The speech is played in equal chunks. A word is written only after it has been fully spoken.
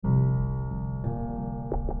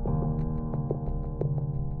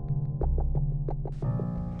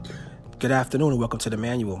Good afternoon and welcome to the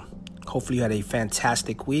manual. Hopefully you had a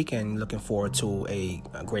fantastic week and looking forward to a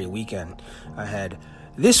great weekend ahead.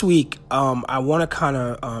 This week, I want to kind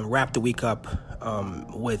of wrap the week up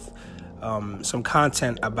with some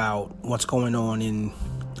content about what's going on in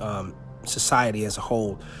society as a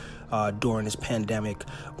whole during this pandemic.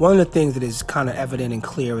 One of the things that is kind of evident and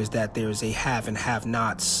clear is that there's a have and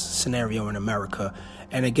have-nots scenario in America.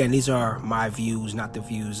 And again, these are my views, not the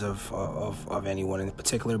views of anyone in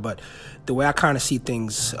particular, but the way I kind of see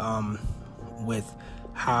things with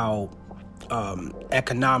how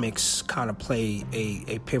economics kind of play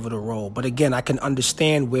a pivotal role. But again, I can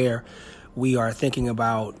understand where we are thinking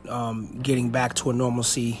about getting back to a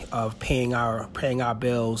normalcy of paying our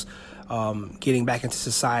bills, getting back into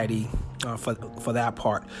society for that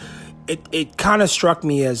part. It kind of struck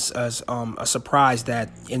me as a surprise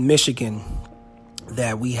that in Michigan,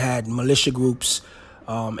 that we had militia groups,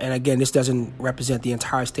 and again, this doesn't represent the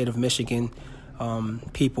entire state of Michigan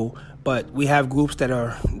people, but we have groups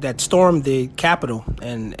that stormed the Capitol,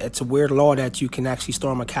 and it's a weird law that you can actually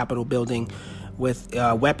storm a Capitol building with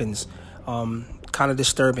weapons. Kind of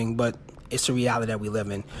disturbing, but it's a reality that we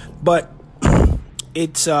live in. But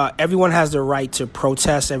it's everyone has the right to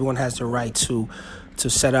protest. Everyone has the right to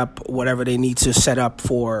set up whatever they need to set up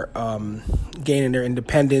for gaining their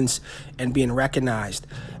independence and being recognized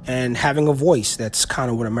and having a voice. That's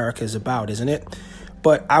kind of what America is about, isn't it?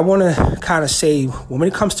 But I want to kind of say, when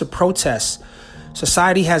it comes to protests,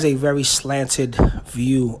 society has a very slanted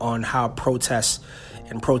view on how protests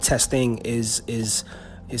and protesting is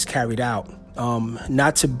carried out.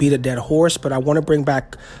 Not to beat a dead horse, but I want to bring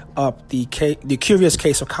back up the curious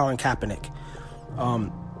case of Colin Kaepernick.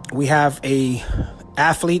 We have a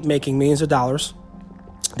athlete making millions of dollars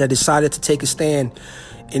that decided to take a stand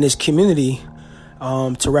in his community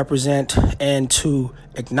to represent and to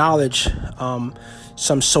acknowledge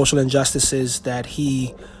some social injustices that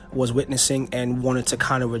he was witnessing and wanted to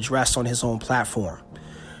kind of address on his own platform.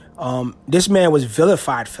 This man was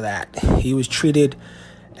vilified for that. He was treated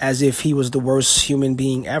as if he was the worst human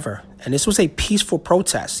being ever. And this was a peaceful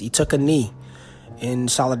protest. He took a knee in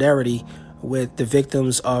solidarity with the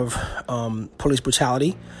victims of police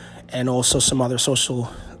brutality and also some other social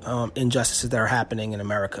injustices that are happening in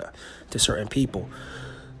America to certain people.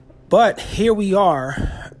 But here we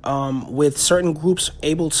are with certain groups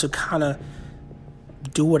able to kind of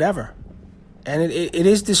do whatever. And it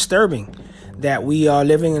is disturbing that we are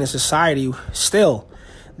living in a society still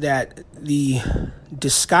that the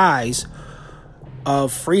disguise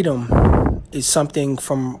of freedom is something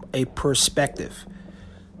from a perspective.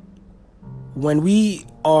 When we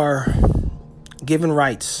are given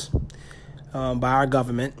rights by our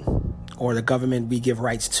government, or the government we give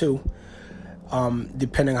rights to,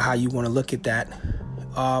 depending on how you want to look at that,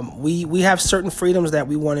 we have certain freedoms that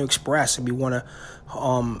we want to express and we want to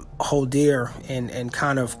hold dear and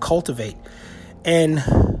kind of cultivate. And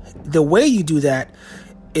the way you do that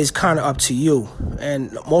is kind of up to you.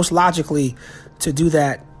 And most logically, to do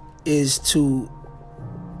that is to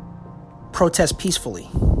protest peacefully.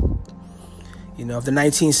 You know, the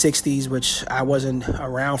 1960s, which I wasn't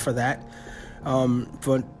around for that,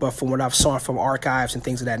 but from what I've saw from archives and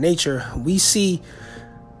things of that nature, we see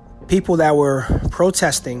people that were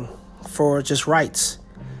protesting for just rights.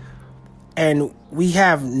 And we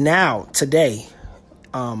have now, today,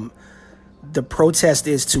 the protest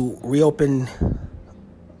is to reopen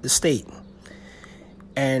the state.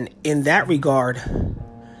 And in that regard,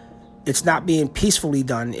 it's not being peacefully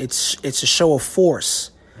done. It's a show of force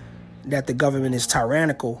that the government is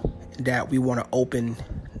tyrannical, that we want to open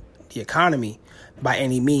the economy by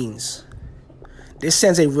any means. This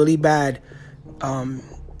sends a really bad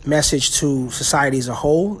message to society as a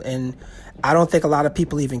whole, and I don't think a lot of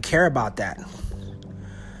people even care about that.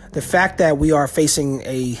 The fact that we are facing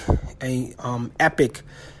a epic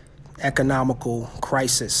economical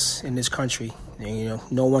crisis in this country, you know,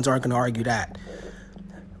 no one's going to argue that.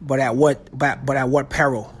 But at what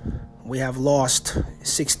peril? We have lost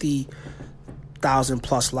 60,000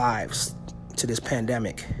 plus lives to this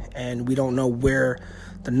pandemic, and we don't know where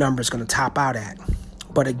the number is going to top out at.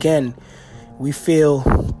 But again, we feel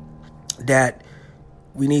that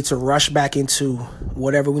we need to rush back into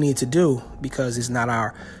whatever we need to do because it's not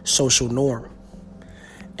our social norm.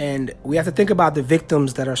 And we have to think about the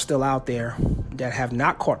victims that are still out there that have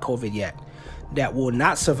not caught COVID yet, that will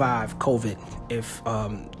not survive COVID if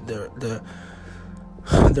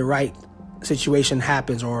the right situation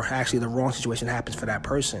happens, or actually the wrong situation happens for that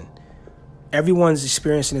person. everyone's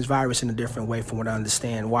experiencing this virus in a different way from what I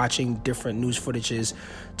understand. Watching different news footages,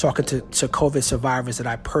 talking to COVID survivors that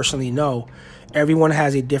I personally know, everyone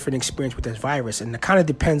has a different experience with this virus. And it kind of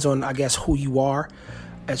depends on, I guess, who you are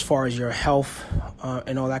as far as your health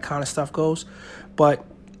and all that kind of stuff goes. But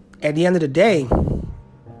at the end of the day,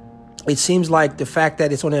 it seems like the fact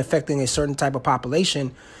that it's only affecting a certain type of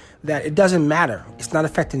population, that it doesn't matter. It's not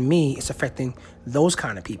affecting me. It's affecting those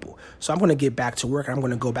kind of people. So I'm going to get back to work. And I'm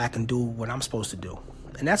going to go back and do what I'm supposed to do.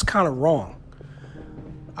 And that's kind of wrong.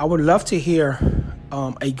 I would love to hear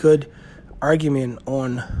a good argument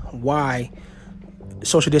on why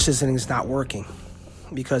social distancing is not working,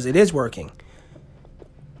 because it is working.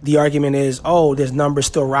 The argument is, oh, there's numbers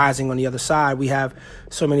still rising on the other side. We have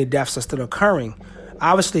so many deaths are still occurring.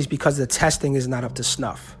 Obviously, it's because the testing is not up to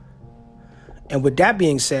snuff. And with that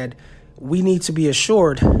being said, we need to be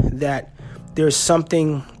assured that there's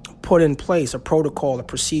something put in place, a protocol, a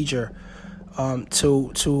procedure,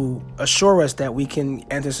 to assure us that we can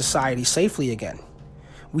enter society safely again.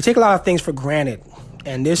 We take a lot of things for granted,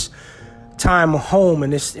 and this time home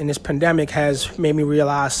and this pandemic has made me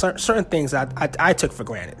realize certain things that I took for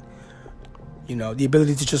granted. You know, the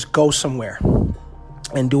ability to just go somewhere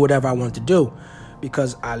and do whatever I want to do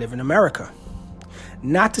because I live in America.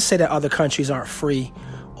 Not to say that other countries aren't free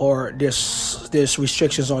or there's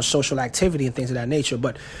restrictions on social activity and things of that nature,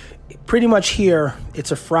 but pretty much here,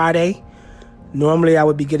 it's a Friday. Normally, I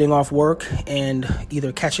would be getting off work and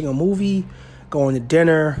either catching a movie, going to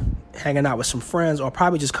dinner, hanging out with some friends, or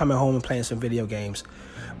probably just coming home and playing some video games.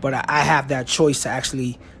 But I have that choice to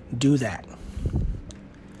actually do that.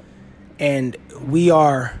 And we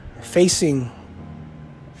are facing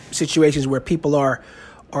situations where people are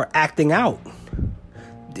acting out.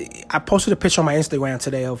 I posted a picture on my Instagram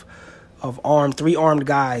today of three armed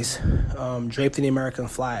guys draped in the American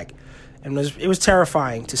flag. And it was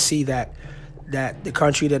terrifying to see that the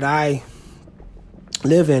country that I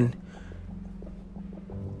live in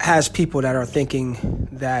has people that are thinking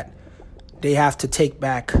that they have to take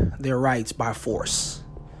back their rights by force.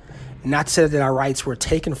 Not to say that our rights were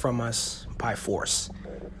taken from us by force.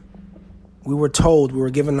 We were told, we were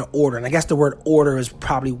given an order, and I guess the word order is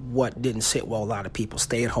probably what didn't sit well with a lot of people.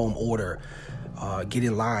 Stay-at-home order, get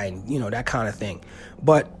in line, that kind of thing.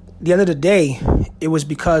 But at the end of the day, it was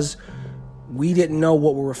because we didn't know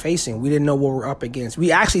what we were facing. We didn't know what we were up against.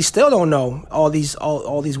 We actually still don't know all these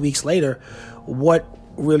weeks later what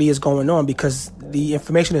really is going on, because the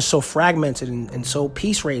information is so fragmented and so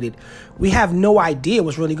piece-rated. We have no idea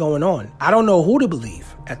what's really going on. I don't know who to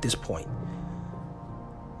believe at this point.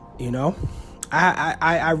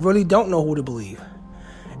 I really don't know who to believe.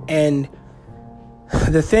 And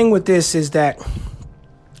the thing with this is that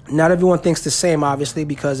not everyone thinks the same, obviously,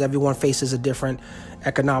 because everyone faces a different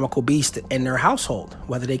economical beast in their household,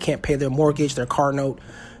 whether they can't pay their mortgage, their car note,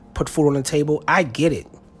 put food on the table. I get it.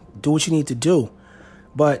 Do what you need to do.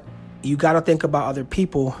 But you got to think about other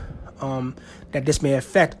people that this may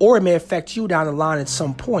affect, or it may affect you down the line at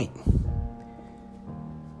some point.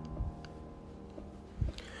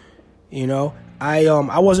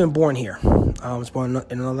 I wasn't born here. I was born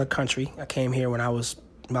in another country. I came here when I was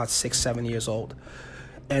about 6-7 years old.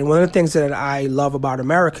 And one of the things that I love about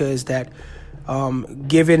America is that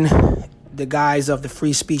given the guise of the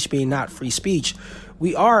free speech being not free speech,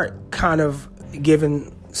 we are kind of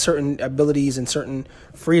given certain abilities and certain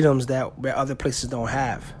freedoms that other places don't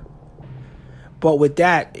have. But with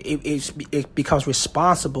that, it becomes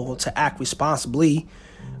responsible to act responsibly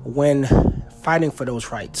when fighting for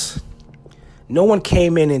those rights. No one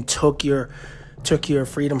came in and took your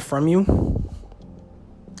freedom from you.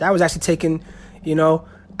 That was actually taken,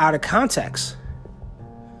 out of context.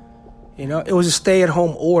 It was a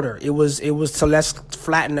stay-at-home order. It was to let's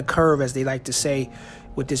flatten the curve, as they like to say,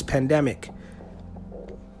 with this pandemic.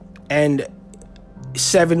 And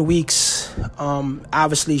 7 weeks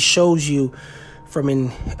obviously shows you from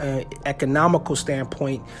an economical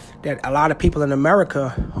standpoint that a lot of people in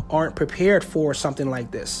America aren't prepared for something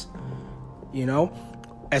like this,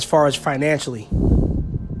 as far as financially.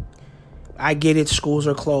 I get it. Schools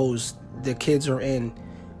are closed. The kids are in,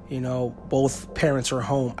 both parents are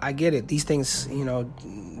home. I get it. These things,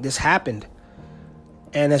 this happened.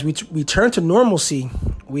 And as we return to normalcy,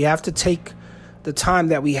 we have to take the time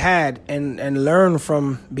that we had and learn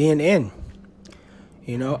from being in.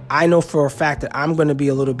 I know for a fact that I'm going to be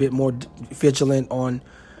a little bit more vigilant on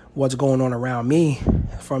what's going on around me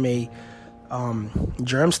from a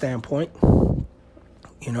germ standpoint.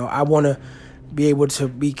 I want to be able to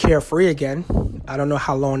be carefree again. I don't know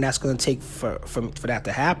how long that's going to take for that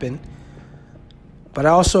to happen. But I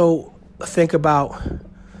also think about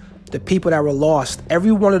the people that were lost.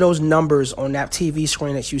 Every one of those numbers on that TV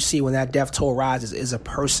screen that you see when that death toll rises is a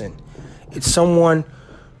person. It's someone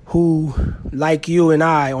who, like you and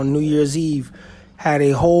I on New Year's Eve, had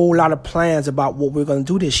a whole lot of plans about what we're going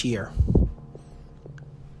to do this year.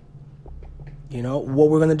 You know, what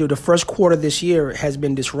we're going to do. The first quarter this year has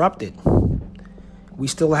been disrupted. We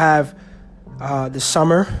still have the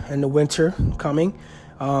summer and the winter coming.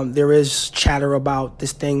 There is chatter about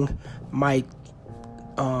this thing might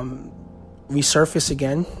resurface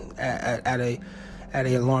again at a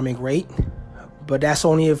alarming rate, but that's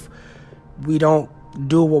only if we don't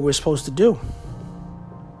do what we're supposed to do.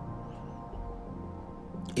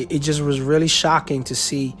 It just was really shocking to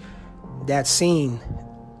see that scene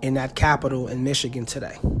in that Capitol in Michigan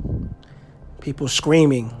today. People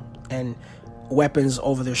screaming and weapons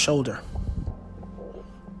over their shoulder.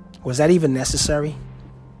 Was that even necessary?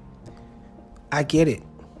 I get it,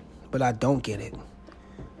 but I don't get it.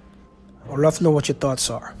 I'd love to know what your thoughts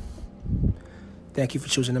are. Thank you for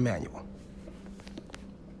choosing Emmanuel.